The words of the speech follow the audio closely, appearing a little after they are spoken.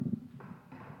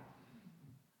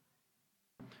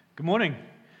Good morning.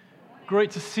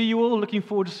 Great to see you all. Looking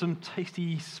forward to some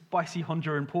tasty, spicy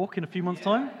Honduran pork in a few months'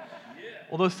 time.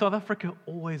 Although South Africa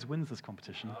always wins this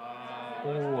competition.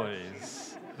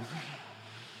 Always.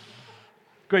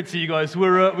 Great to see you guys.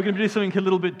 We're going to do something a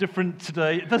little bit different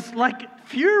today. There's like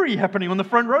fury happening on the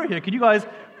front row here. Can you guys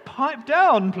pipe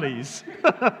down, please?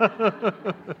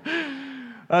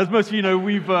 As most of you know,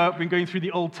 we've been going through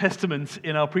the Old Testament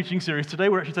in our preaching series. Today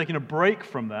we're actually taking a break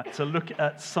from that to look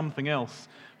at something else.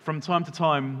 From time to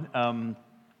time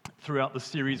throughout the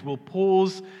series, we'll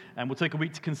pause and we'll take a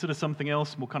week to consider something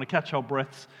else. We'll kind of catch our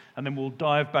breaths and then we'll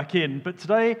dive back in. But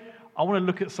today, I want to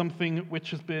look at something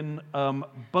which has been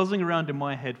buzzing around in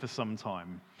my head for some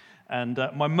time. And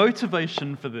my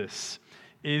motivation for this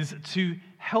is to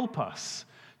help us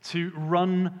to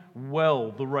run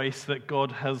well the race that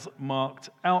God has marked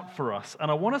out for us. And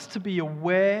I want us to be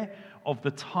aware of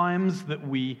the times that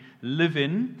we live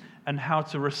in and how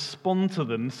to respond to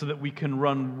them so that we can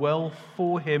run well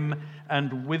for Him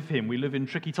and with Him. We live in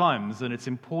tricky times, and it's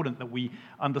important that we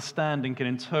understand and can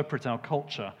interpret our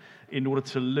culture in order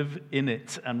to live in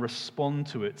it and respond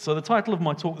to it. So the title of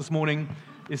my talk this morning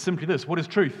is simply this: what is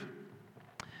truth?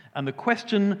 And the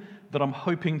question that I'm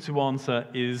hoping to answer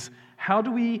is, how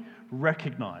do we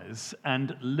recognize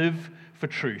and live for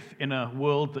truth in a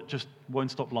world that just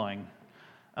won't stop lying?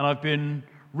 And I've been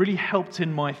really helped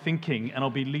in my thinking, and I'll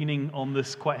be leaning on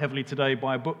this quite heavily today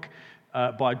by a book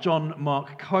by John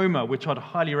Mark Comer, which I'd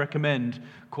highly recommend,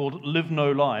 called Live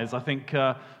No Lies. I think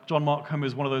John Mark Comer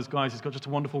is one of those guys who's got just a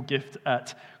wonderful gift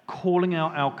at calling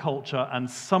out our culture and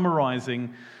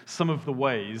summarizing some of the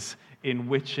ways in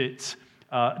which it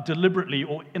deliberately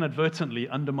or inadvertently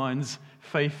undermines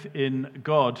faith in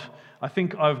God. I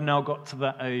think I've now got to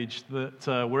that age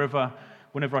that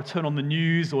whenever I turn on the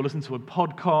news or listen to a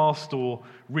podcast or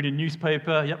read a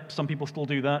newspaper, some people still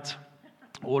do that,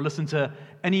 or listen to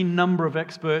any number of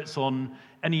experts on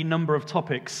any number of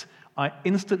topics, I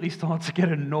instantly start to get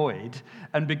annoyed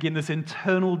and begin this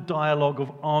internal dialogue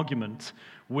of argument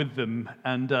with them.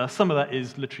 And some of that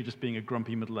is literally just being a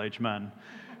grumpy middle-aged man.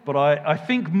 But I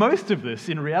think most of this,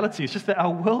 in reality, is just that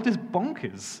our world is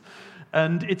bonkers.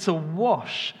 And it's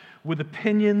awash with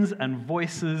opinions and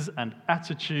voices and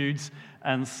attitudes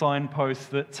and signposts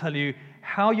that tell you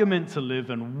how you're meant to live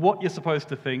and what you're supposed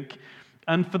to think.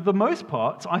 And for the most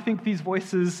part, I think these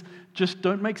voices just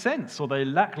don't make sense, or they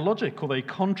lack logic, or they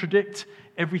contradict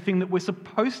everything that we're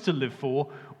supposed to live for,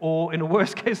 or in a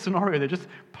worst-case scenario, they're just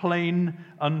plain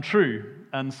untrue.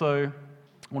 And so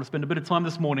I want to spend a bit of time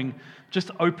this morning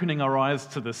just opening our eyes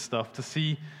to this stuff, to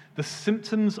see the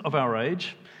symptoms of our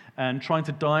age, and trying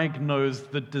to diagnose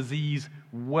the disease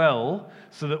well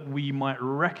so that we might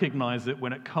recognize it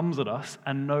when it comes at us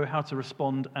and know how to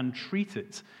respond and treat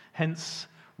it. Hence,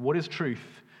 what is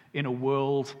truth in a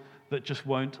world that just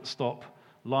won't stop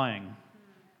lying?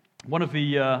 One of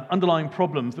the underlying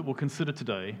problems that we'll consider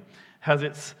today has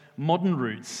its modern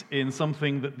roots in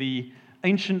something that the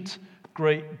ancient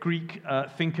great Greek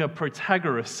thinker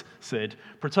Protagoras said.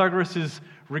 Protagoras is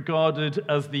regarded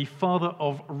as the father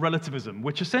of relativism,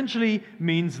 which essentially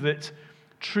means that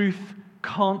truth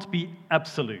can't be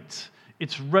absolute.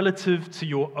 It's relative to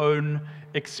your own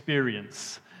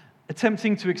experience.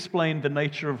 Attempting to explain the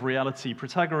nature of reality,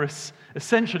 Protagoras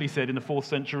essentially said in the 4th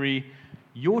century,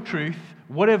 your truth,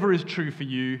 whatever is true for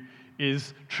you,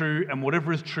 is true, and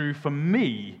whatever is true for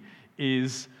me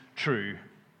is true.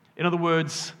 In other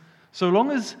words, so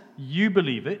long as you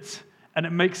believe it and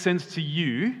it makes sense to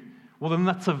you, well, then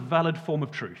that's a valid form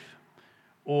of truth.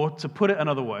 Or to put it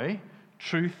another way,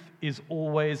 truth is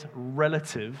always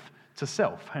relative to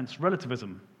self, hence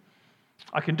relativism.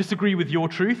 I can disagree with your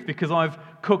truth because I've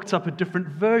cooked up a different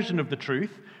version of the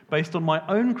truth based on my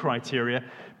own criteria,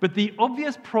 but the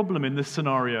obvious problem in this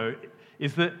scenario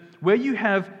is that where you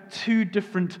have two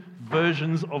different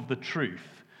versions of the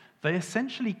truth, they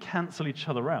essentially cancel each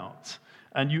other out,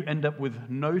 and you end up with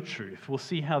no truth. We'll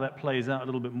see how that plays out a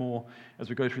little bit more as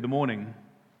we go through the morning.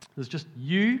 There's just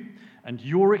you and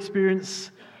your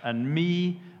experience and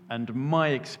me and my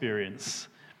experience.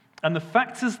 And the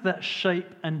factors that shape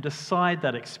and decide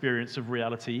that experience of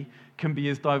reality can be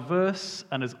as diverse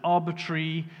and as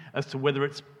arbitrary as to whether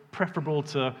it's preferable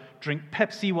to drink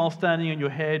Pepsi while standing on your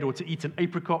head or to eat an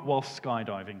apricot while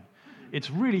skydiving. It's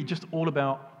really just all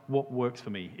about what works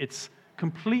for me. It's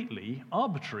completely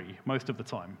arbitrary most of the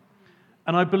time.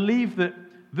 And I believe that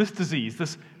this disease,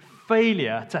 this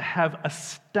failure to have a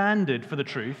standard for the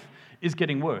truth, is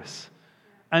getting worse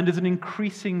and is an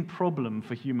increasing problem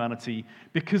for humanity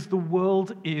because the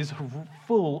world is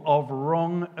full of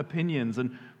wrong opinions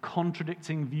and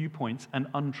contradicting viewpoints and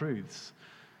untruths.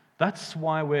 That's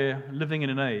why we're living in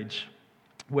an age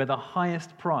where the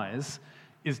highest prize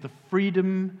is the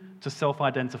freedom to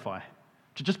self-identify,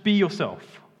 to just be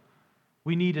yourself.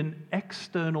 We need an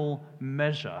external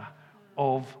measure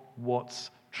of what's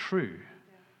true.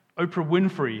 Oprah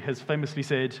Winfrey has famously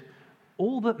said,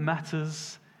 "All that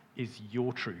matters is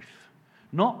your truth."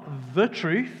 Not the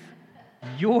truth,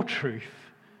 your truth.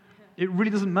 It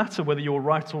really doesn't matter whether you're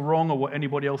right or wrong or what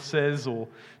anybody else says or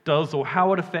does or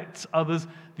how it affects others.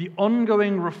 The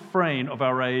ongoing refrain of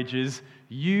our age is,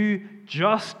 you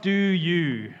just do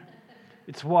you.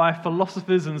 It's why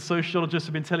philosophers and sociologists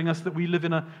have been telling us that we live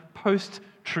in a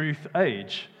post-truth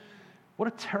age. What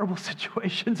a terrible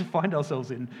situation to find ourselves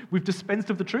in. We've dispensed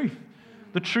of the truth.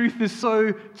 The truth is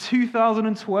so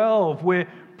 2012. We're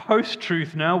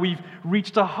post-truth now. We've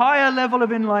reached a higher level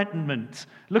of enlightenment.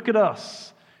 Look at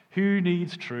us. Who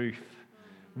needs truth?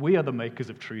 We are the makers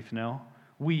of truth now.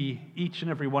 We, each and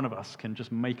every one of us, can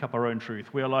just make up our own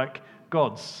truth. We are like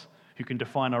gods who can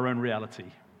define our own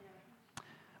reality.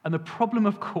 And the problem,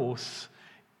 of course,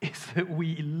 is that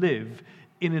we live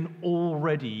in an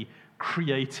already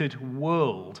created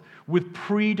world with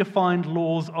predefined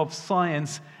laws of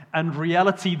science and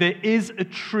reality. There is a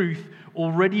truth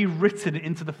already written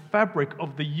into the fabric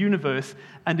of the universe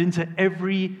and into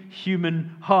every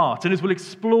human heart. And as we'll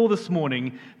explore this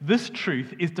morning, this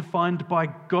truth is defined by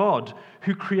God,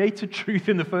 who created truth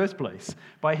in the first place,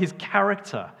 by his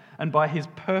character and by his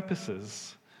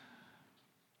purposes.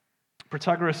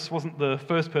 Protagoras wasn't the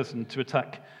first person to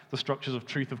attack the structures of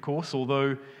truth, of course,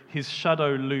 although his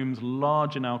shadow looms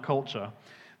large in our culture.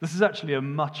 This is actually a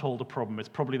much older problem. It's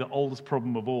probably the oldest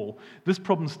problem of all. This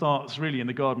problem starts really in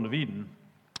the Garden of Eden,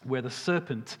 where the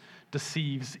serpent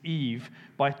deceives Eve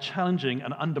by challenging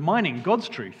and undermining God's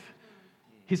truth.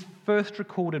 His first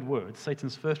recorded words,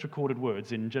 Satan's first recorded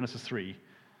words in Genesis 3,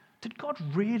 did God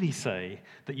really say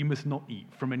that you must not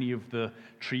eat from any of the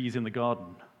trees in the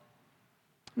garden?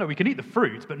 No, we can eat the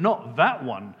fruit, but not that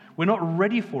one. We're not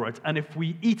ready for it, and if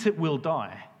we eat it, we'll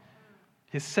die.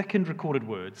 His second recorded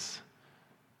words,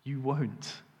 you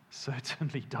won't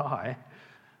certainly die.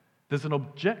 There's an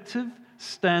objective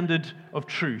standard of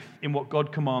truth in what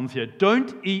God commands here.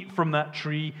 Don't eat from that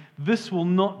tree. This will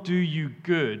not do you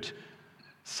good.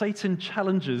 Satan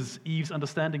challenges Eve's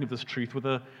understanding of this truth with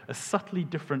a subtly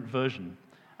different version.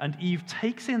 And Eve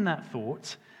takes in that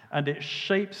thought, and it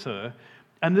shapes her.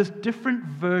 And this different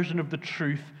version of the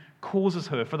truth causes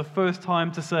her, for the first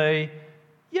time, to say,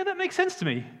 yeah, that makes sense to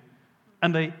me.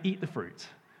 And they eat the fruit.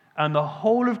 And the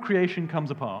whole of creation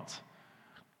comes apart.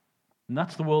 And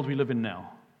that's the world we live in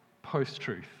now,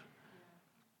 post-truth.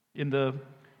 In the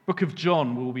book of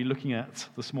John, we'll be looking at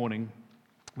this morning,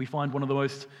 we find one of the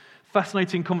most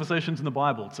fascinating conversations in the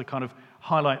Bible to kind of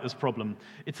highlight this problem.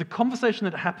 It's a conversation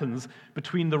that happens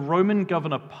between the Roman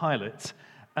governor Pilate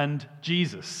and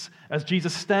Jesus, as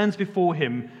Jesus stands before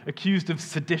him accused of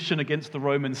sedition against the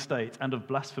Roman state and of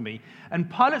blasphemy. And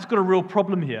Pilate's got a real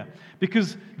problem here,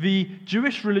 because the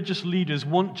Jewish religious leaders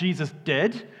want Jesus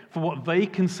dead for what they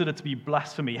consider to be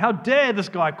blasphemy. How dare this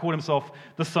guy call himself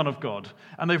the Son of God?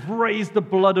 And they've raised the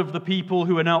blood of the people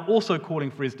who are now also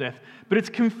calling for his death. But it's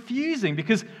confusing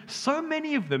because so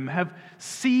many of them have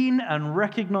seen and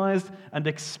recognized and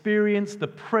experienced the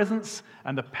presence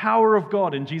and the power of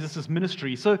God in Jesus'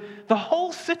 ministry. So the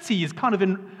whole city is kind of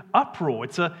in uproar.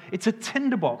 It's a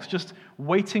tinderbox just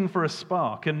waiting for a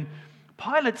spark. And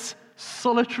Pilate's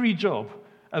solitary job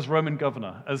as Roman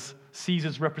governor, as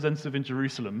Caesar's representative in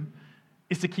Jerusalem,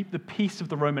 is to keep the peace of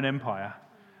the Roman Empire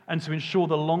and to ensure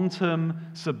the long-term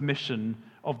submission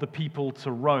of the people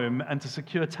to Rome and to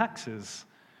secure taxes.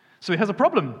 So he has a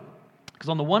problem, because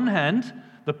on the one hand,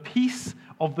 the peace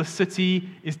of the city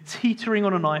is teetering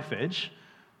on a knife edge,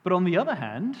 but on the other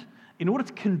hand, in order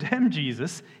to condemn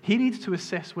Jesus, he needs to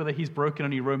assess whether he's broken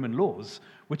any Roman laws,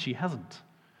 which he hasn't.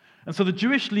 And so the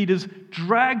Jewish leaders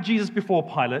drag Jesus before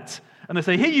Pilate, and they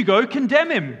say, here you go,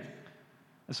 condemn him.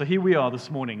 And so here we are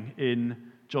this morning in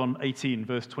John 18,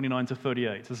 verse 29 to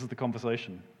 38. This is the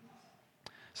conversation.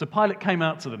 So Pilate came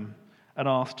out to them and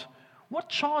asked, what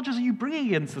charges are you bringing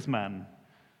against this man?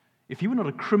 If he were not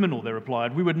a criminal, they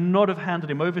replied, we would not have handed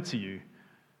him over to you.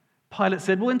 Pilate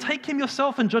said, well, then take him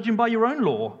yourself and judge him by your own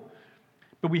law.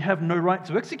 But we have no right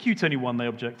to execute anyone, they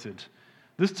objected.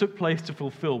 This took place to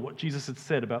fulfill what Jesus had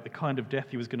said about the kind of death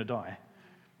he was going to die.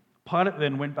 Pilate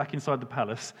then went back inside the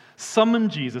palace,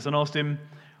 summoned Jesus, and asked him,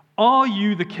 are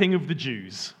you the king of the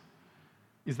Jews?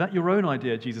 Is that your own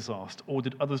idea, Jesus asked, or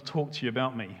did others talk to you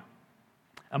about me?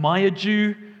 Am I a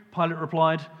Jew? Pilate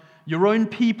replied. Your own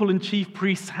people and chief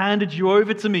priests handed you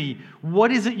over to me.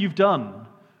 What is it you've done?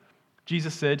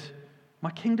 Jesus said,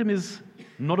 my kingdom is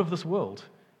not of this world.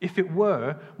 If it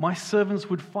were, my servants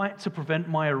would fight to prevent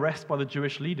my arrest by the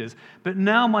Jewish leaders, but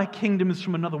now my kingdom is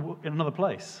from another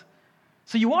place."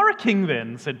 "So you are a king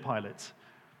then," said Pilate.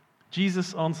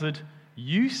 Jesus answered,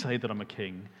 "You say that I'm a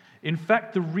king. In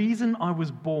fact, the reason I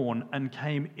was born and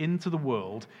came into the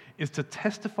world is to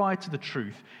testify to the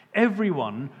truth.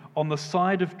 Everyone on the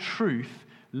side of truth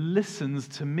listens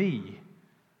to me."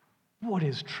 "What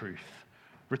is truth?"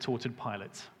 retorted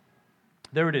Pilate.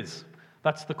 There it is.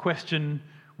 That's the question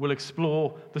we'll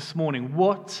explore this morning.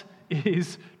 What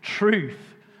is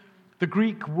truth? The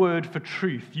Greek word for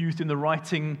truth used in the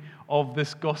writing of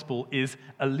this gospel is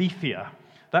aletheia.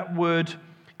 That word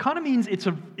kind of means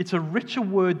it's a richer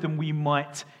word than we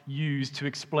might use to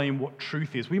explain what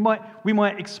truth is. We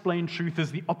might explain truth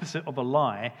as the opposite of a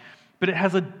lie, but it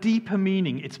has a deeper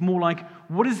meaning. It's more like,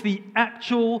 what is the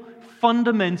actual,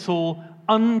 fundamental,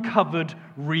 uncovered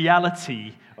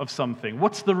reality of something?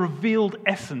 What's the revealed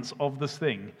essence of this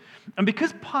thing? And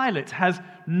because Pilate has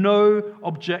no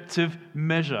objective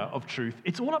measure of truth,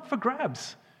 it's all up for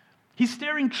grabs. He's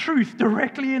staring truth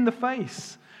directly in the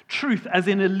face. Truth, as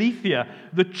in aletheia,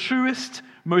 the truest,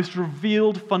 most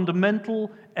revealed, fundamental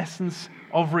essence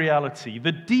of reality,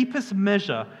 the deepest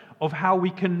measure of how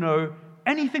we can know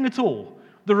anything at all.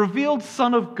 The revealed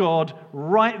Son of God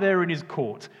right there in his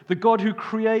court, the God who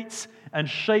creates and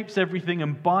shapes everything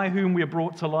and by whom we are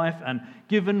brought to life and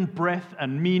given breath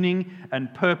and meaning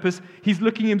and purpose. He's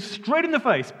looking him straight in the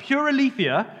face, pure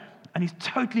aletheia, and he's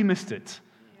totally missed it,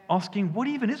 asking, what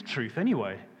even is truth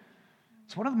anyway?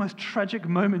 It's one of the most tragic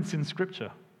moments in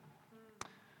Scripture.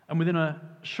 And within a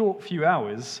short few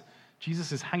hours,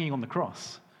 Jesus is hanging on the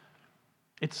cross.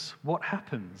 It's what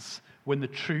happens when the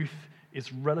truth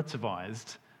is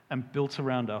relativized and built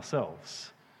around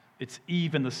ourselves. It's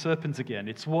Eve and the serpent again.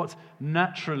 It's what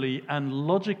naturally and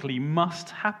logically must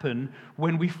happen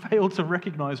when we fail to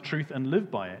recognize truth and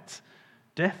live by it.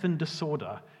 Death and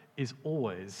disorder is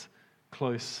always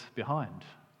close behind.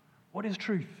 What is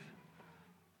truth?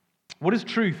 What is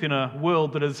truth in a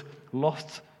world that has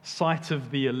lost sight of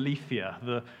the aletheia,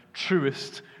 the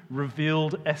truest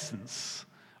revealed essence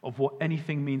of what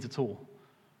anything means at all?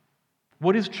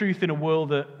 What is truth in a world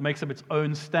that makes up its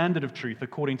own standard of truth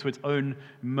according to its own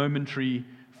momentary,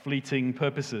 fleeting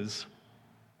purposes?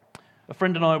 A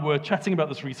friend and I were chatting about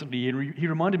this recently, and he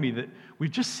reminded me that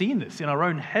we've just seen this in our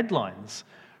own headlines.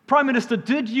 Prime Minister,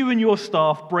 did you and your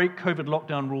staff break COVID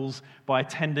lockdown rules by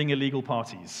attending illegal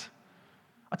parties?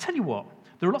 I tell you what,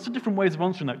 there are lots of different ways of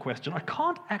answering that question. I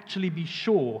can't actually be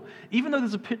sure, even though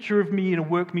there's a picture of me in a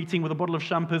work meeting with a bottle of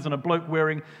champers and a bloke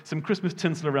wearing some Christmas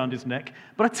tinsel around his neck.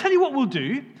 But I tell you what we'll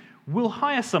do. We'll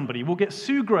hire somebody. We'll get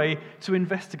Sue Gray to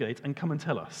investigate and come and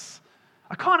tell us.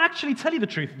 I can't actually tell you the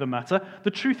truth of the matter.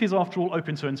 The truth is, after all,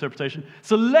 open to interpretation.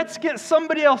 So let's get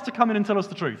somebody else to come in and tell us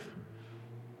the truth.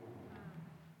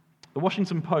 The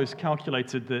Washington Post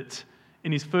calculated that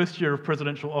in his first year of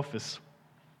presidential office,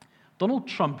 Donald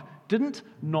Trump didn't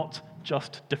not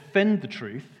just defend the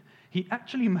truth, he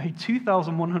actually made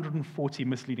 2,140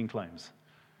 misleading claims.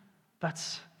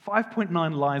 That's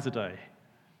 5.9 lies a day.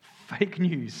 Fake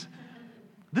news.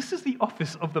 This is the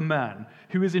office of the man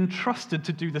who is entrusted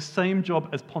to do the same job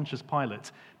as Pontius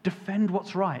Pilate: defend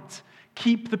what's right,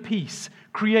 keep the peace,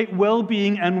 create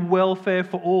well-being and welfare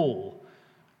for all.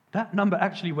 That number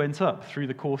actually went up through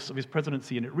the course of his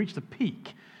presidency, and it reached a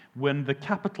peak when the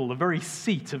capital, the very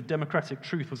seat of democratic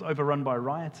truth, was overrun by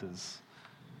rioters.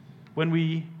 When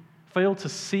we fail to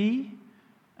see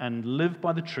and live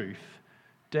by the truth,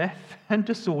 death and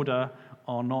disorder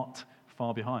are not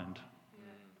far behind.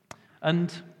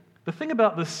 And the thing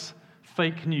about this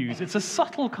fake news, it's a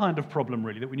subtle kind of problem,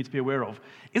 really, that we need to be aware of.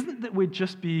 Isn't that we're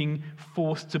just being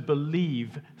forced to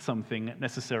believe something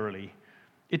necessarily.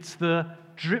 It's the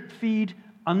drip feed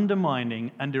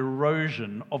undermining and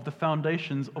erosion of the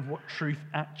foundations of what truth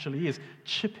actually is,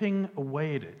 chipping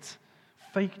away at it.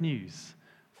 Fake news,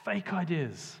 fake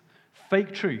ideas,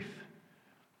 fake truth.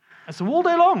 And so all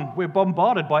day long, we're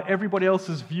bombarded by everybody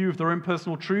else's view of their own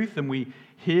personal truth, and we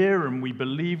hear and we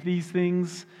believe these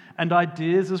things. And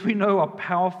ideas, as we know, are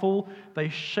powerful. They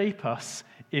shape us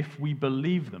if we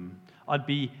believe them. I'd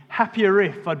be happier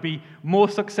if, I'd be more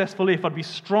successful if, I'd be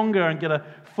stronger and get a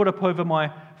foot up over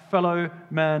my fellow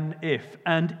man if.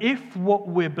 And if what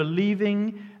we're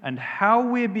believing and how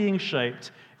we're being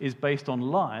shaped is based on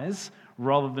lies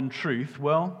rather than truth,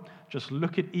 well, just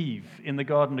look at Eve in the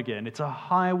garden again. It's a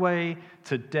highway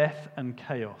to death and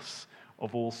chaos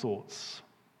of all sorts.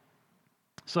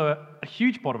 So a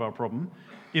huge part of our problem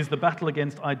is the battle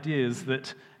against ideas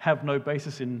that have no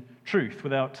basis in truth,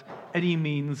 without any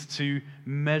means to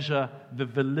measure the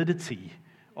validity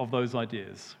of those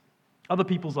ideas. Other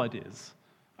people's ideas,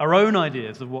 our own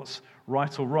ideas of what's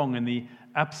right or wrong in the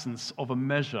absence of a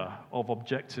measure of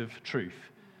objective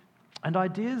truth. And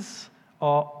ideas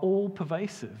are all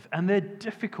pervasive, and they're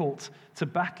difficult to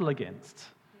battle against.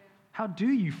 How do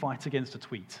you fight against a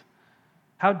tweet?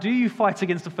 How do you fight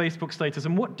against a Facebook status,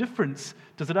 and what difference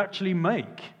does it actually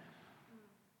make?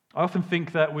 I often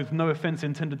think that, with no offense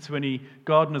intended to any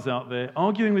gardeners out there,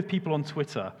 arguing with people on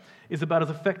Twitter is about as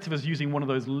effective as using one of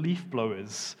those leaf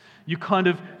blowers. You kind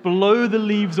of blow the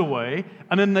leaves away,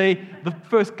 and then the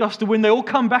first gust of wind, they all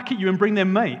come back at you and bring their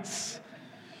mates.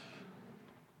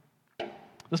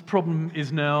 This problem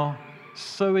is now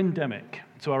so endemic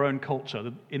to our own culture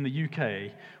that in the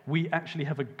UK, we actually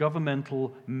have a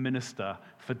governmental minister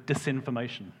for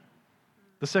disinformation.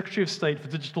 The Secretary of State for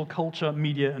Digital Culture,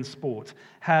 Media and Sport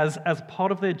has, as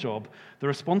part of their job, the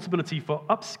responsibility for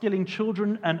upskilling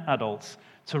children and adults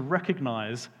to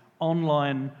recognize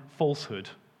online falsehood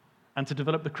and to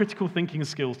develop the critical thinking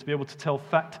skills to be able to tell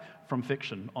fact from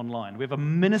fiction online. We have a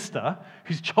minister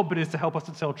whose job it is to help us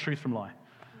to tell truth from lie.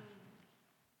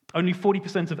 Only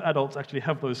 40% of adults actually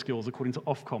have those skills, according to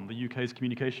Ofcom, the UK's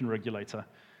communication regulator.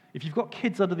 If you've got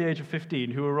kids under the age of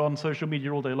 15 who are on social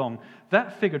media all day long,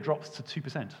 that figure drops to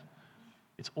 2%.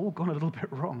 It's all gone a little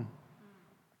bit wrong.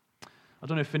 I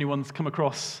don't know if anyone's come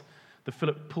across the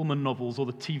Philip Pullman novels or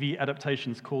the TV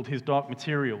adaptations called His Dark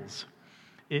Materials.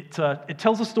 It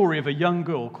tells a story of a young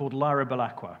girl called Lyra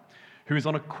Belacqua, who is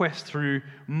on a quest through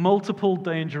multiple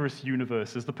dangerous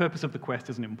universes. The purpose of the quest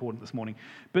isn't important this morning,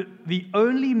 but the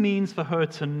only means for her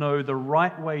to know the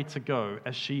right way to go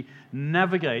as she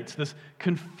navigates this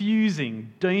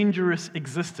confusing, dangerous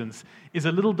existence is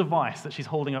a little device that she's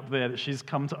holding up there that she's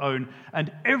come to own,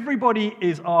 and everybody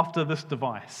is after this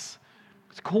device.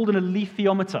 It's called an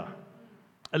alethiometer,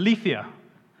 aletheia,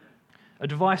 a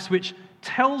device which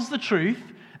tells the truth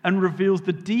and reveals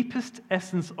the deepest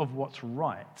essence of what's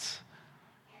right.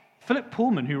 Philip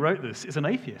Pullman, who wrote this, is an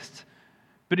atheist.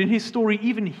 But in his story,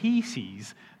 even he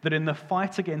sees that in the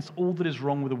fight against all that is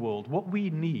wrong with the world, what we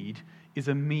need is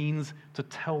a means to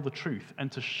tell the truth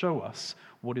and to show us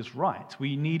what is right.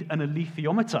 We need an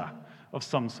alethiometer of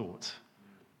some sort.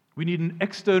 We need an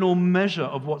external measure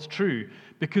of what's true,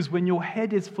 because when your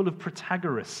head is full of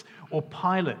Protagoras or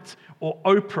Pilate or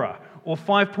Oprah or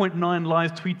 5.9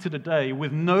 lies tweeted a day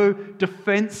with no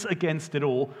defense against it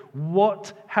all,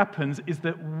 what happens is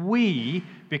that we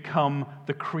become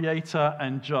the creator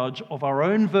and judge of our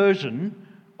own version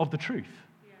of the truth.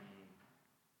 Yeah.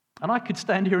 And I could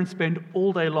stand here and spend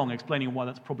all day long explaining why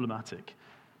that's problematic.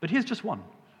 But here's just one.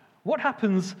 What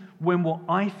happens when what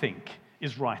I think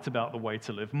is right about the way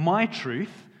to live, my truth,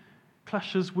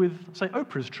 clashes with, say,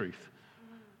 Oprah's truth?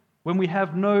 When we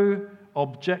have no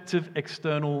objective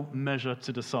external measure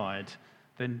to decide,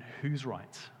 then who's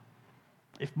right?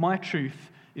 If my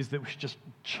truth is that we should just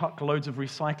chuck loads of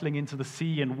recycling into the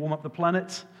sea and warm up the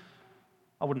planet,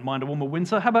 I wouldn't mind a warmer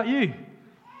winter. How about you?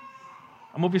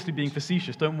 I'm obviously being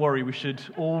facetious. Don't worry, we should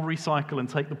all recycle and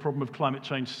take the problem of climate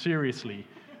change seriously.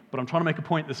 But I'm trying to make a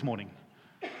point this morning.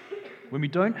 When we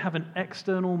don't have an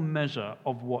external measure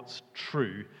of what's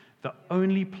true, the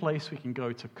only place we can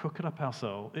go to cook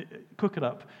it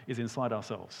up is inside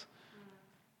ourselves.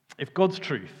 If God's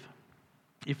truth,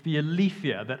 if the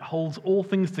aletheia that holds all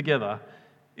things together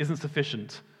isn't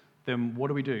sufficient, then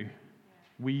what do?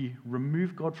 We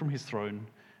remove God from his throne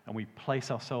and we place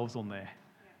ourselves on there.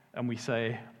 And we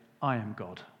say, I am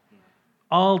God.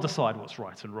 I'll decide what's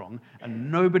right and wrong, and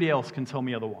nobody else can tell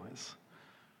me otherwise.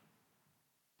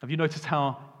 Have you noticed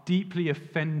how deeply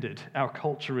offended our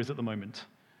culture is at the moment?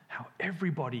 How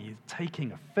everybody is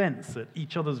taking offense at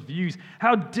each other's views.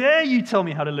 How dare you tell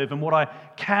me how to live and what I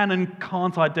can and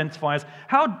can't identify as?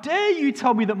 How dare you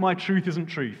tell me that my truth isn't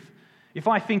truth? If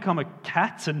I think I'm a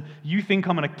cat and you think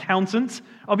I'm an accountant,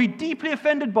 I'll be deeply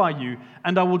offended by you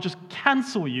and I will just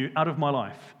cancel you out of my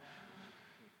life.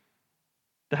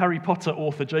 The Harry Potter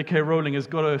author J.K. Rowling has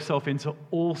got herself into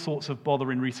all sorts of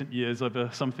bother in recent years over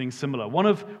something similar. One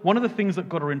of the things that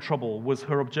got her in trouble was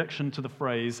her objection to the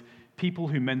phrase, people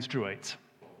who menstruate.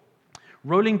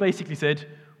 Rowling basically said,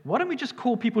 why don't we just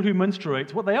call people who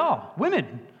menstruate what they are,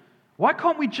 women? Why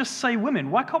can't we just say women?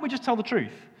 Why can't we just tell the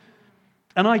truth?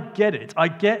 And I get it. I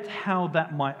get how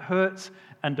that might hurt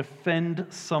and offend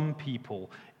some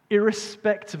people.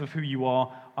 Irrespective of who you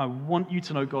are, I want you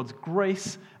to know God's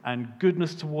grace and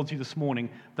goodness towards you this morning.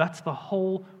 That's the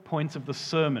whole point of the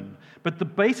sermon. But the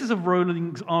basis of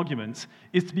Rowling's argument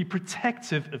is to be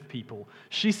protective of people.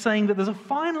 She's saying that there's a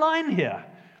fine line here.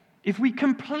 If we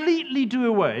completely do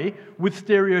away with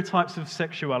stereotypes of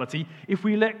sexuality, if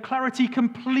we let clarity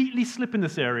completely slip in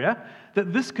this area,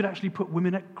 that this could actually put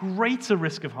women at greater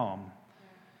risk of harm.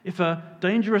 If a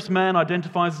dangerous man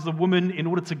identifies as a woman in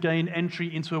order to gain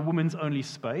entry into a woman's only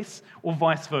space, or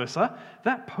vice versa,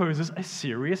 that poses a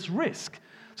serious risk.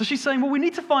 So she's saying, well, we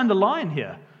need to find the line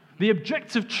here, the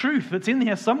objective truth that's in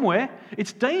here somewhere.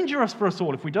 It's dangerous for us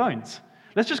all if we don't.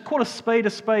 Let's just call a spade,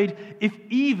 if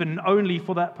even only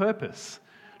for that purpose.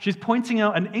 She's pointing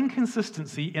out an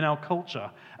inconsistency in our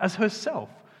culture as herself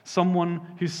someone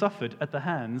who suffered at the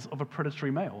hands of a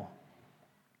predatory male.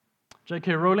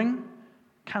 J.K. Rowling,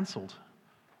 cancelled.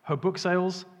 Her book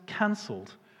sales,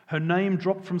 cancelled. Her name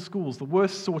dropped from schools, the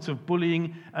worst sort of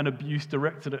bullying and abuse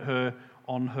directed at her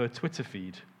on her Twitter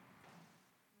feed.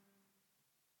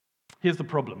 Here's the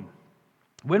problem.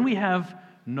 When we have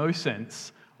no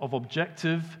sense of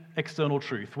objective external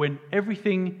truth, when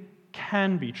everything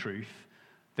can be truth,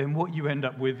 then what you end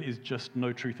up with is just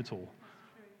no truth at all,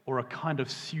 or a kind of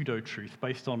pseudo-truth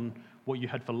based on what you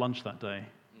had for lunch that day.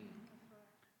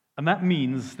 And that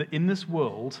means that in this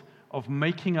world of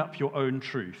making up your own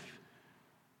truth,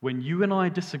 when you and I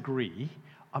disagree,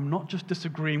 I'm not just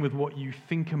disagreeing with what you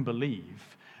think and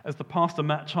believe. As the pastor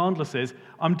Matt Chandler says,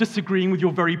 I'm disagreeing with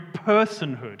your very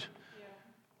personhood.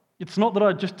 It's not that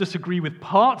I just disagree with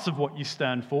parts of what you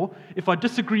stand for. If I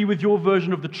disagree with your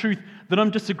version of the truth, then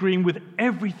I'm disagreeing with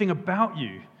everything about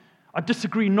you. I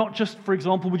disagree not just, for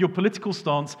example, with your political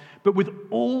stance, but with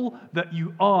all that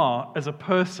you are as a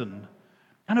person.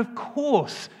 And of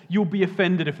course, you'll be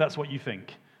offended if that's what you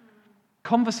think.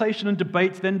 Conversation and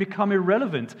debate then become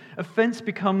irrelevant. Offense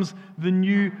becomes the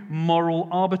new moral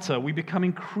arbiter. We become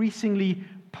increasingly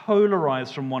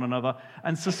polarized from one another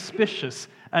and suspicious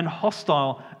and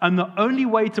hostile. And the only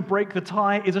way to break the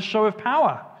tie is a show of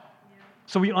power.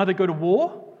 So we either go to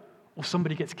war or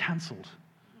somebody gets cancelled.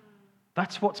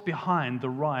 That's what's behind the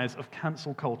rise of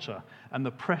cancel culture and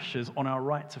the pressures on our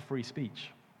right to free speech.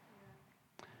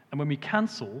 And when we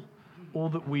cancel all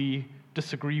that we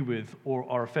disagree with or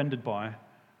are offended by,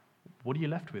 what are you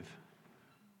left with?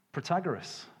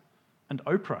 Protagoras and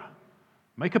Oprah.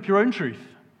 Make up your own truth.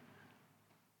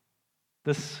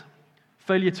 This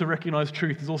failure to recognize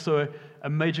truth is also a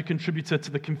major contributor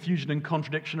to the confusion and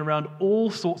contradiction around all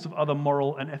sorts of other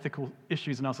moral and ethical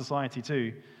issues in our society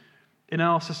too. In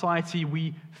our society,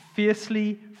 we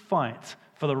fiercely fight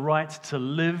for the right to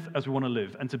live as we want to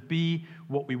live and to be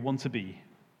what we want to be.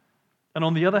 And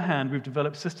on the other hand, we've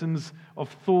developed systems of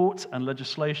thought and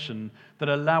legislation that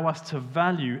allow us to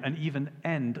value and even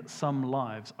end some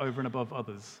lives over and above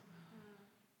others.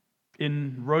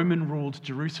 In Roman-ruled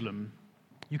Jerusalem,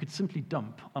 you could simply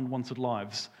dump unwanted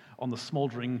lives on the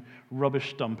smoldering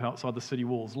rubbish dump outside the city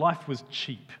walls. Life was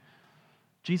cheap.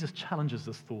 Jesus challenges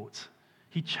this thought.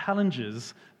 He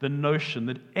challenges the notion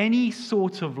that any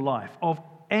sort of life, of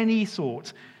any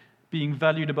sort, being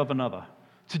valued above another.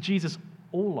 To Jesus,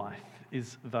 all life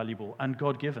is valuable and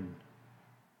God-given.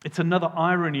 It's another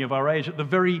irony of our age that the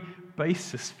very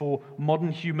basis for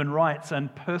modern human rights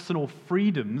and personal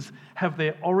freedoms have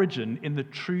their origin in the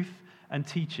truth and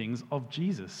teachings of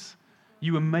Jesus.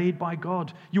 You were made by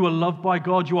God. You are loved by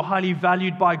God. You are highly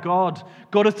valued by God.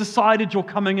 God has decided you're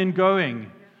coming and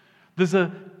going. There's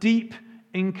a deep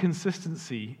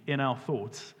inconsistency in our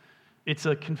thoughts. It's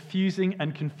a confusing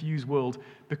and confused world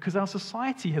because our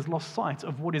society has lost sight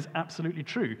of what is absolutely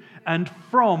true and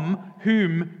from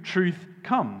whom truth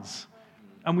comes.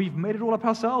 And we've made it all up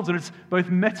ourselves, and it's both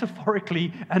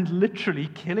metaphorically and literally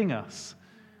killing us.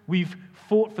 We've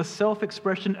fought for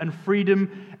self-expression and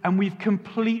freedom, and we've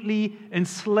completely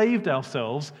enslaved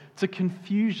ourselves to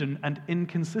confusion and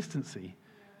inconsistency.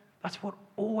 That's what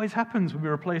always happens when we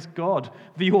replace God,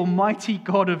 the almighty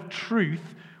God of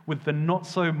truth, with the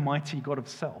not-so-mighty God of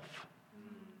self.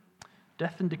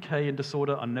 Death and decay and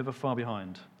disorder are never far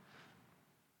behind.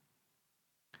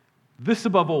 This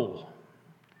above all,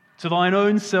 to thine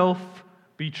own self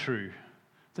be true.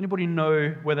 Does anybody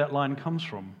know where that line comes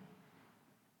from?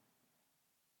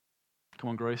 Come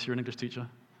on, Grace, you're an English teacher.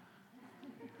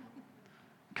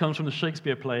 It comes from the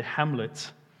Shakespeare play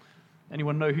Hamlet.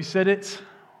 Anyone know who said it?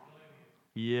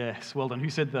 Yes, well done.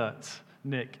 Who said that?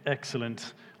 Nick,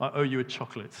 excellent. I owe you a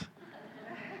chocolate.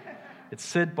 It's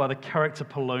said by the character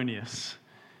Polonius.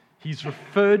 He's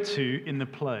referred to in the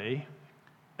play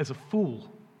as a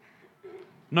fool,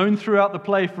 known throughout the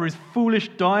play for his foolish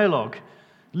dialogue,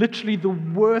 literally the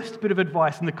worst bit of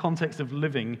advice in the context of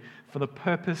living for the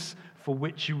purpose for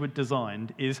which you were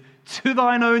designed is, to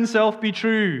thine own self be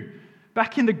true.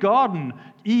 Back in the garden,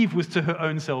 Eve was to her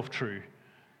own self true.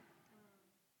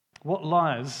 What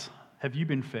lies have you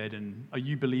been fed and are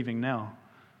you believing now?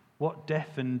 What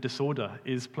death and disorder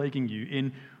is plaguing you?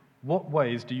 In what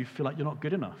ways do you feel like you're not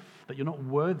good enough, that you're not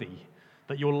worthy,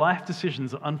 that your life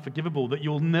decisions are unforgivable, that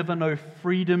you'll never know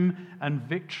freedom and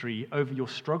victory over your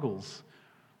struggles.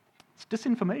 It's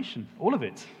disinformation, all of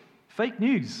it. Fake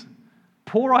news,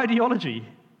 poor ideology.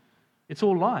 It's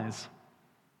all lies.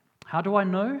 How do I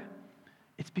know?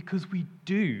 It's because we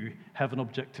do have an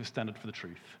objective standard for the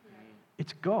truth.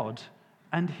 It's God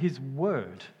and His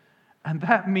Word. And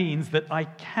that means that I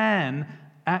can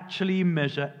actually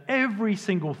measure every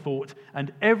single thought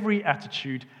and every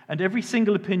attitude and every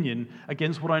single opinion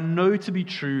against what I know to be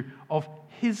true of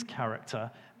His character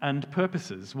and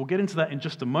purposes. We'll get into that in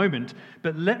just a moment,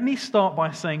 but let me start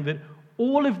by saying that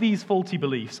all of these faulty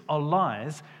beliefs are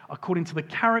lies according to the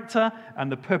character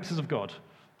and the purposes of God.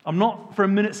 I'm not for a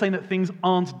minute saying that things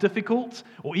aren't difficult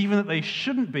or even that they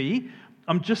shouldn't be.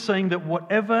 I'm just saying that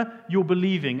whatever you're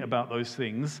believing about those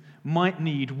things might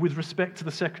need, with respect to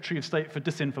the Secretary of State for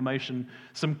Disinformation,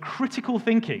 some critical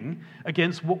thinking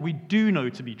against what we do know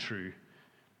to be true.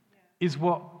 Is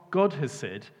what God has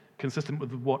said consistent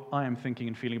with what I am thinking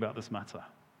and feeling about this matter?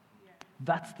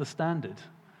 That's the standard.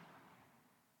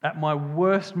 At my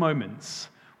worst moments,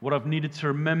 what I've needed to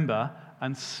remember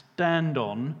and stand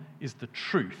on is the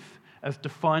truth as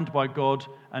defined by God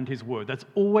and His Word. That's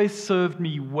always served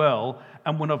me well,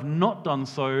 and when I've not done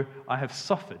so, I have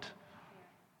suffered.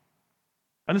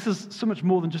 And this is so much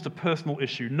more than just a personal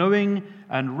issue. Knowing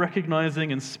and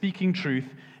recognizing and speaking truth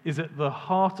is at the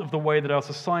heart of the way that our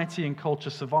society and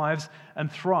culture survives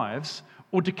and thrives,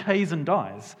 or decays and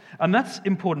dies. And that's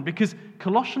important because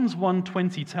Colossians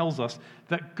 1:20 tells us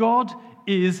that God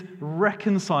is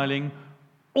reconciling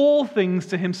all things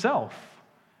to Himself.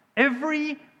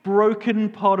 Every broken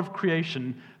part of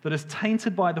creation that is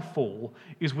tainted by the fall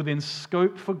is within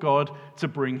scope for God to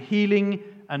bring healing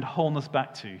and wholeness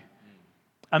back to.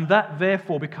 And that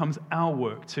therefore becomes our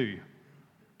work too.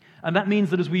 And that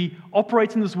means that as we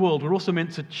operate in this world, we're also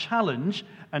meant to challenge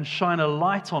and shine a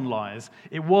light on lies.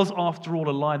 It was, after all,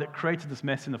 a lie that created this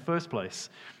mess in the first place.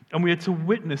 And we are to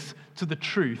witness to the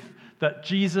truth that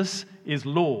Jesus is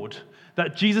Lord,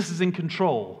 that Jesus is in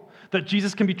control, that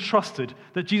Jesus can be trusted,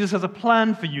 that Jesus has a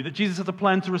plan for you, that Jesus has a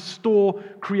plan to restore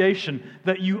creation,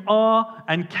 that you are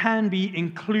and can be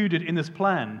included in this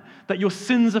plan, that your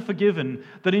sins are forgiven,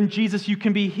 that in Jesus you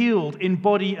can be healed in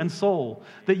body and soul,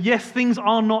 that yes, things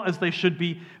are not as they should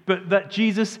be, but that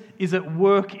Jesus is at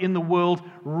work in the world,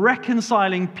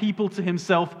 reconciling people to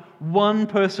Himself, one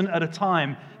person at a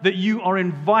time, that you are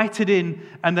invited in,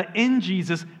 and that in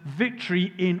Jesus,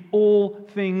 victory in all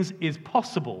things is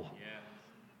possible.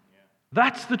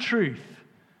 That's the truth.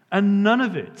 And none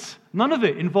of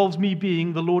it involves me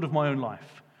being the Lord of my own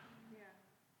life.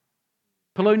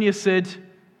 Polonius said,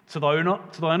 to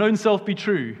thine own self be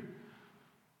true.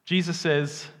 Jesus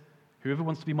says, whoever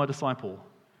wants to be my disciple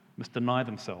must deny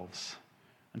themselves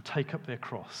and take up their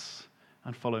cross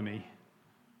and follow me.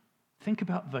 Think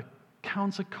about the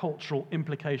countercultural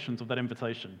implications of that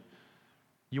invitation.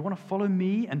 You want to follow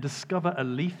me and discover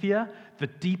aletheia, the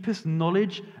deepest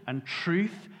knowledge and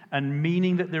truth and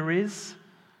meaning that there is?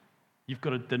 You've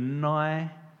got to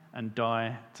deny and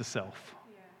die to self.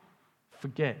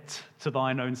 Forget to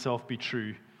thine own self be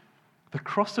true. The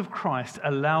cross of Christ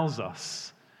allows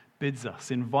us, bids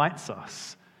us, invites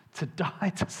us to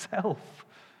die to self.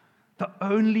 The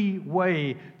only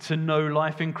way to know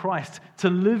life in Christ, to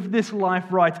live this life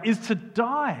right, is to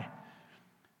die.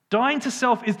 Dying to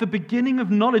self is the beginning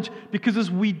of knowledge, because as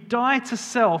we die to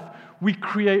self, we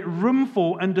create room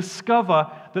for and discover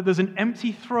that there's an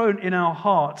empty throne in our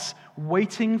hearts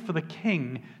waiting for the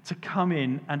King to come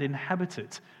in and inhabit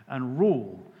it and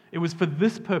rule. It was for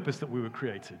this purpose that we were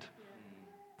created.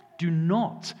 Do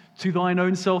not to thine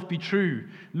own self be true.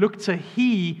 Look to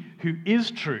He who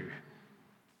is true.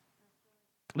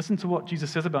 Listen to what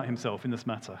Jesus says about Himself in this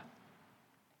matter.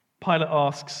 Pilate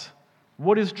asks,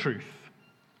 what is truth?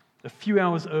 A few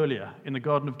hours earlier in the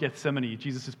Garden of Gethsemane,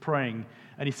 Jesus is praying,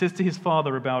 and He says to His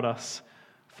Father about us,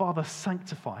 Father,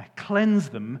 sanctify, cleanse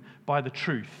them by the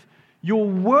truth. Your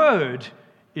word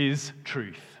is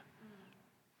truth.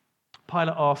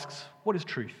 Pilate asks, what is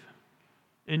truth?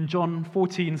 In John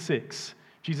 14:6,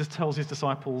 Jesus tells His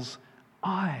disciples,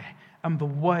 I am the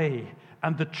way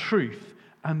and the truth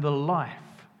and the life.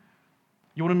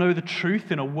 You want to know the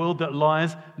truth in a world that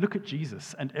lies? Look at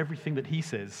Jesus and everything that He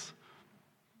says.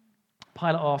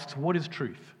 Pilate asks, what is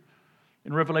truth?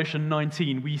 In Revelation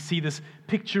 19, we see this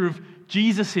picture of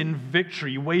Jesus in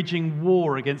victory, waging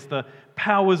war against the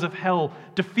powers of hell,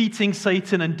 defeating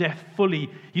Satan and death fully.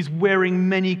 He's wearing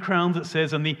many crowns, it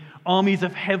says, and the armies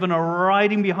of heaven are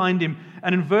riding behind Him,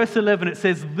 And in verse 11, it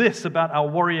says this about our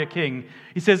warrior king.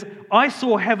 He says, I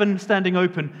saw heaven standing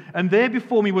open, and there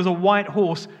before me was a white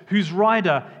horse whose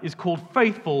rider is called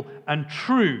Faithful and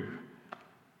True.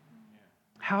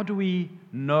 How do we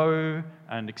know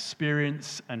and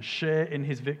experience and share in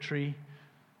his victory?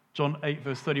 John 8,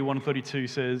 verse 31 and 32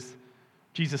 says,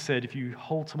 Jesus said, if you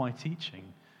hold to my teaching,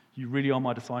 you really are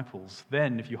my disciples.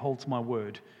 Then, if you hold to my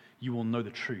word, you will know the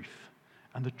truth,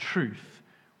 and the truth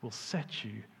will set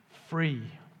you free.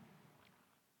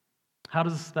 How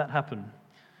does that happen?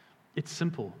 It's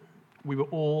simple. We were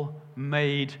all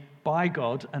made by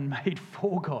God and made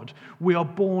for God. We are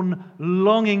born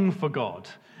longing for God,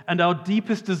 and our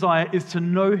deepest desire is to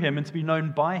know him and to be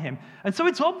known by him. And so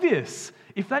it's obvious.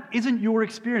 If that isn't your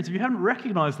experience, if you haven't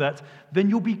recognized that, then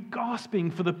you'll be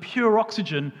gasping for the pure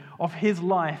oxygen of his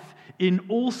life in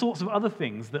all sorts of other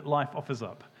things that life offers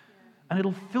up. And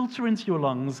it'll filter into your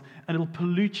lungs, and it'll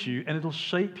pollute you, and it'll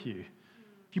shape you.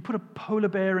 If you put a polar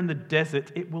bear in the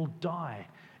desert, it will die.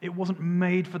 It wasn't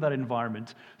made for that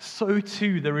environment. So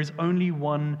too, there is only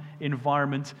one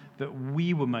environment that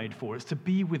we were made for. It's to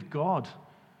be with God.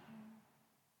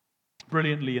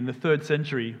 Brilliantly, in the 3rd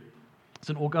century,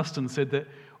 St. Augustine said that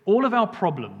all of our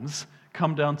problems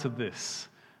come down to this: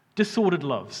 disordered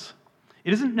loves.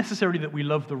 It isn't necessarily that we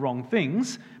love the wrong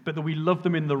things, but that we love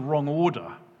them in the wrong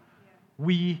order.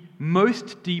 We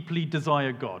most deeply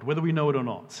desire God, whether we know it or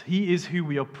not. He is who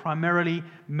we are primarily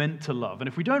meant to love. And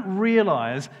if we don't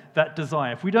realize that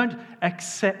desire, if we don't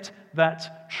accept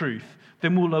that truth,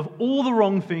 then we'll love all the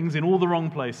wrong things in all the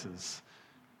wrong places.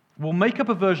 We'll make up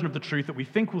a version of the truth that we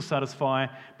think will satisfy,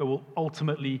 but will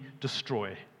ultimately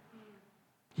destroy.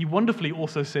 He wonderfully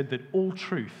also said that all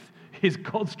truth is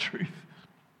God's truth.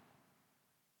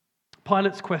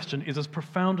 Pilate's question is as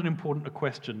profound and important a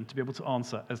question to be able to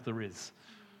answer as there is.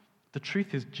 The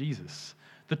truth is Jesus.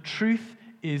 The truth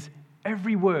is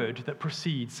every word that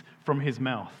proceeds from his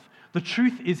mouth. The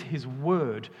truth is his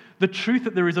word. The truth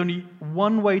that there is only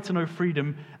one way to know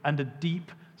freedom and a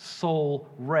deep soul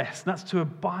rest. That's to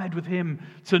abide with him,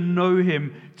 to know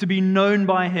him, to be known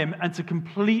by him, and to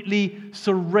completely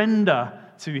surrender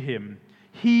to him.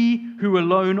 He who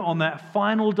alone on that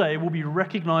final day will be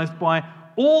recognized by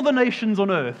all the nations on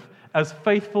earth as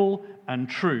faithful and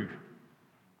true.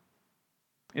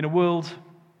 In a world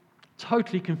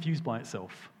totally confused by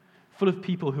itself, full of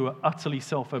people who are utterly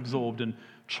self-absorbed and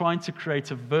trying to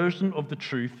create a version of the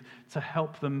truth to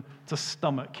help them to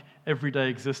stomach everyday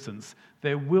existence,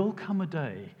 there will come a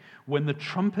day when the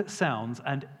trumpet sounds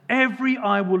and every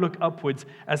eye will look upwards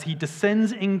as he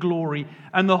descends in glory,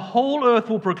 and the whole earth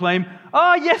will proclaim,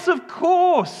 yes, of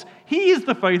course, he is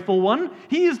the faithful one.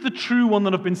 He is the true one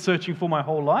that I've been searching for my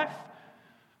whole life.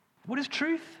 What is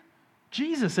truth?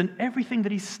 Jesus, and everything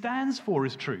that he stands for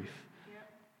is truth. Yep.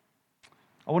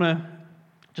 I want to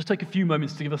just take a few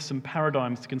moments to give us some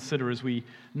paradigms to consider as we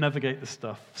navigate this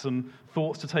stuff, some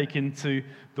thoughts to take into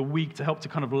the week to help to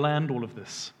kind of land all of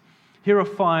this. Here are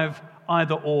 5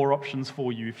 either-or options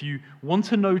for you. If you want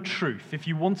to know truth, if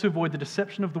you want to avoid the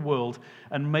deception of the world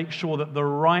and make sure that the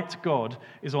right God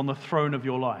is on the throne of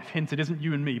your life, hint, it isn't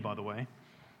you and me, by the way,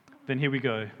 then here we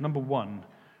go. Number 1,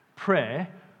 prayer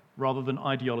rather than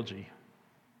ideology.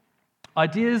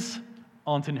 Ideas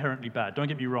aren't inherently bad, don't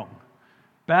get me wrong.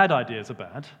 Bad ideas are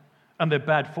bad, and they're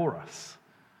bad for us.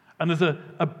 And there's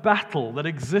a battle that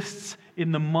exists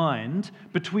in the mind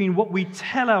between what we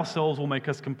tell ourselves will make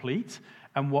us complete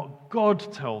and what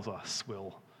God tells us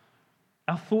will.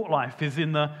 Our thought life is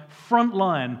in the front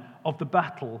line of the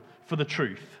battle for the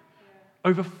truth.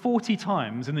 Over 40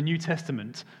 times in the New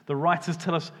Testament, the writers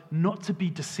tell us not to be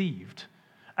deceived.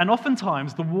 And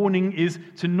oftentimes, the warning is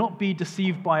to not be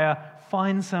deceived by a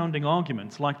fine-sounding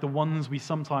argument like the ones we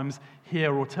sometimes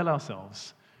hear or tell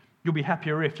ourselves. You'll be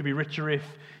happier if, you'll be richer if,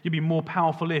 you'll be more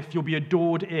powerful if, you'll be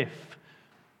adored if.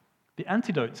 The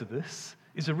antidote to this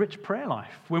is a rich prayer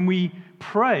life. When we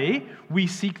pray, we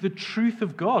seek the truth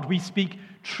of God. We speak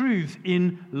truths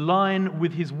in line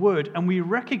with his word, and we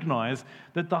recognize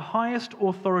that the highest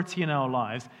authority in our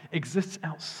lives exists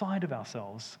outside of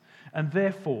ourselves. And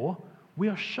therefore, we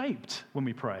are shaped when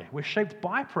we pray. We're shaped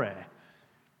by prayer.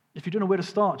 If you don't know where to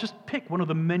start, just pick one of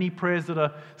the many prayers that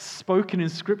are spoken in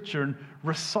Scripture and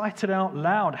recite it out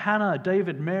loud. Hannah,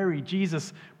 David, Mary,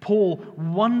 Jesus, Paul,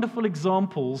 wonderful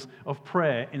examples of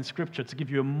prayer in Scripture to give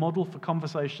you a model for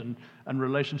conversation and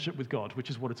relationship with God, which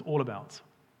is what it's all about.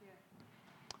 Yeah.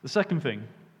 The second thing,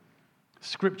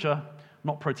 Scripture,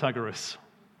 not Protagoras.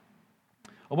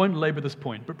 I won't labor this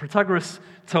point, but Protagoras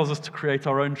tells us to create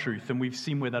our own truth, and we've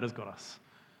seen where that has got us.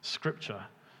 Scripture,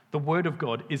 The Word of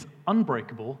God is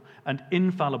unbreakable and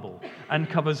infallible and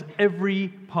covers every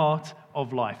part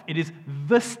of life. It is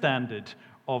the standard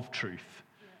of truth.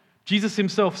 Jesus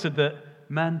himself said that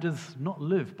man does not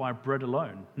live by bread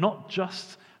alone, not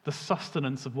just the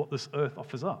sustenance of what this earth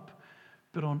offers up,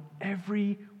 but on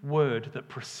every word that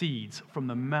proceeds from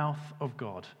the mouth of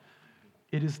God.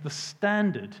 It is the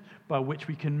standard by which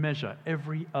we can measure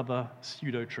every other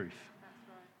pseudo-truth.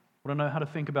 Want to know how to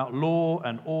think about law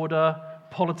and order,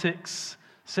 politics,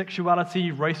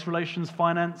 sexuality, race relations,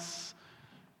 finance?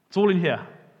 It's all in here.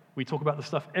 We talk about this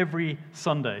stuff every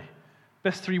Sunday.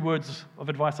 Best 3 words of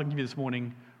advice I can give you this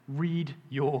morning: read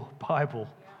your Bible.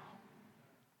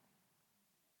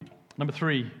 Number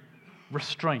 3,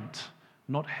 restraint,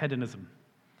 not hedonism.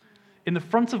 In the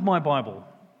front of my Bible,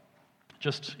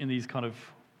 just in these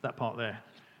that part there,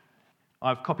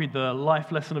 I've copied the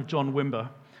life lesson of John Wimber,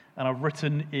 and I've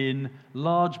written in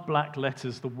large black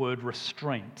letters the word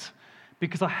restraint,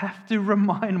 because I have to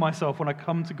remind myself when I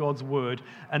come to God's word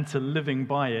and to living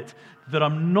by it that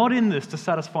I'm not in this to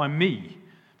satisfy me,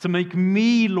 to make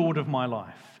me Lord of my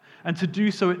life, and to do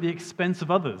so at the expense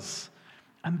of others.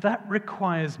 And that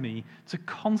requires me to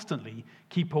constantly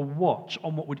keep a watch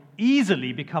on what would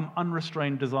easily become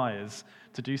unrestrained desires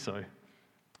to do so.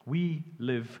 We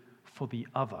live for the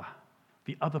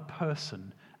other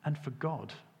person, and for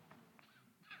God.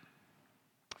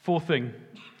 4th thing,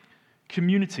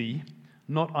 community,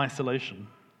 not isolation.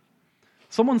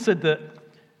 Someone said that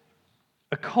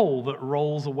a coal that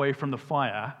rolls away from the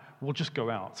fire will just go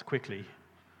out quickly.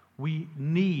 We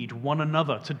need one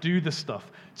another to do this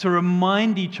stuff, to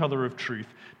remind each other of truth,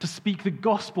 to speak the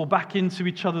gospel back into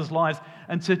each other's lives,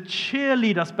 and to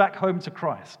cheerlead us back home to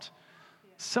Christ.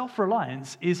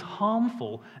 Self-reliance is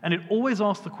harmful, and it always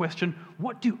asks the question,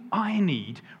 what do I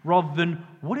need, rather than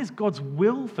what is God's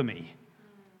will for me?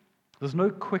 There's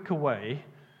no quicker way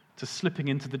to slipping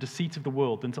into the deceit of the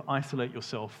world than to isolate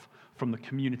yourself from the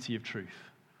community of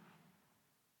truth.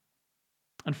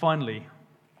 And finally,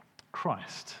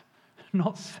 Christ,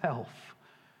 not self.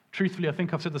 Truthfully, I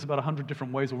think I've said this about 100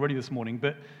 different ways already this morning,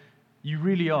 but you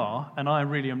really are, and I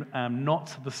really am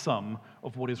not the sum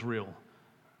of what is real.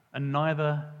 And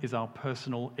neither is our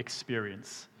personal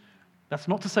experience. That's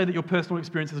not to say that your personal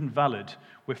experience isn't valid.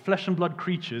 We're flesh and blood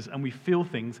creatures, and we feel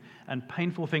things, and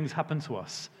painful things happen to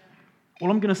us. All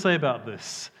I'm going to say about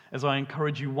this, as I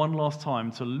encourage you one last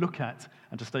time to look at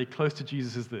and to stay close to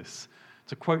Jesus, is this.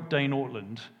 To quote Dane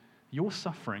Ortland, your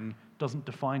suffering doesn't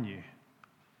define you.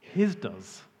 His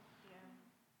does.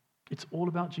 It's all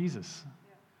about Jesus.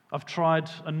 I've tried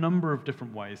a number of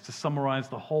different ways to summarize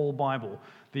the whole Bible,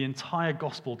 the entire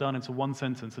gospel, down into one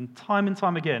sentence. And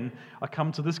time again, I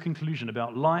come to this conclusion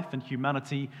about life and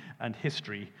humanity and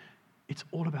history. It's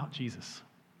all about Jesus.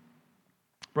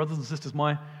 Brothers and sisters,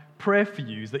 my prayer for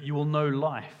you is that you will know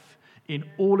life in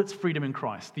all its freedom in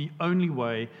Christ, the only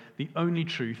way, the only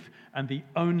truth, and the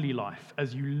only life,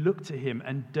 as you look to him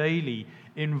and daily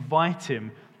invite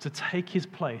him to take his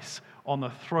place on the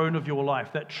throne of your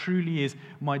life. That truly is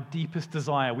my deepest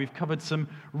desire. We've covered some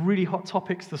really hot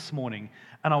topics this morning,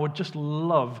 and I would just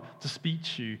love to speak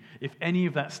to you if any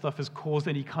of that stuff has caused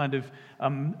any kind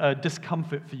of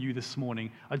discomfort for you this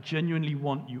morning. I genuinely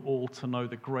want you all to know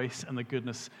the grace and the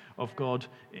goodness of God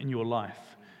in your life.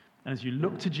 And as you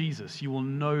look to Jesus, you will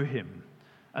know him,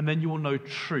 and then you will know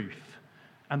truth,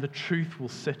 and the truth will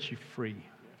set you free.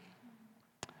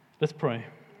 Let's pray.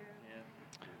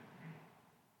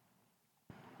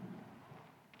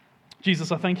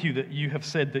 Jesus, I thank you that you have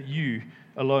said that you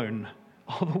alone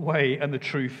are the way and the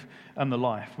truth and the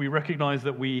life. We recognize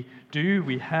that we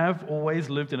have always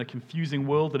lived in a confusing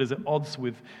world that is at odds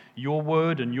with your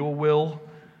word and your will.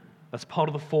 That's part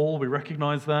of the fall. We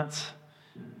recognize that.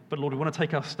 But Lord, we want to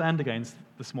take our stand against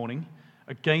this morning,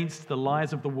 against the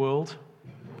lies of the world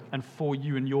and for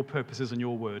you and your purposes and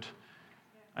your word.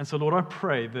 And so, Lord, I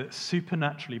pray that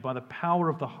supernaturally, by the power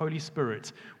of the Holy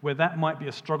Spirit, where that might be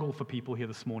a struggle for people here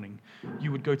this morning,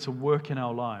 you would go to work in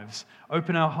our lives.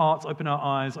 Open our hearts, open our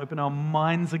eyes, open our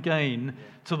minds again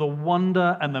to the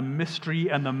wonder and the mystery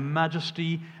and the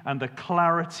majesty and the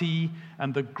clarity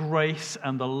and the grace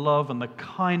and the love and the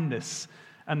kindness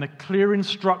and the clear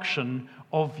instruction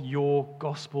of your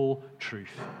gospel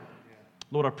truth.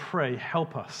 Lord, I pray,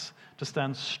 help us to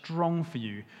stand strong for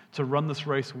you, to run this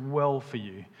race well for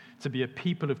you, to be a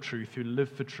people of truth who live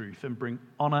for truth and bring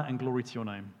honor and glory to your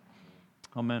name.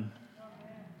 Amen.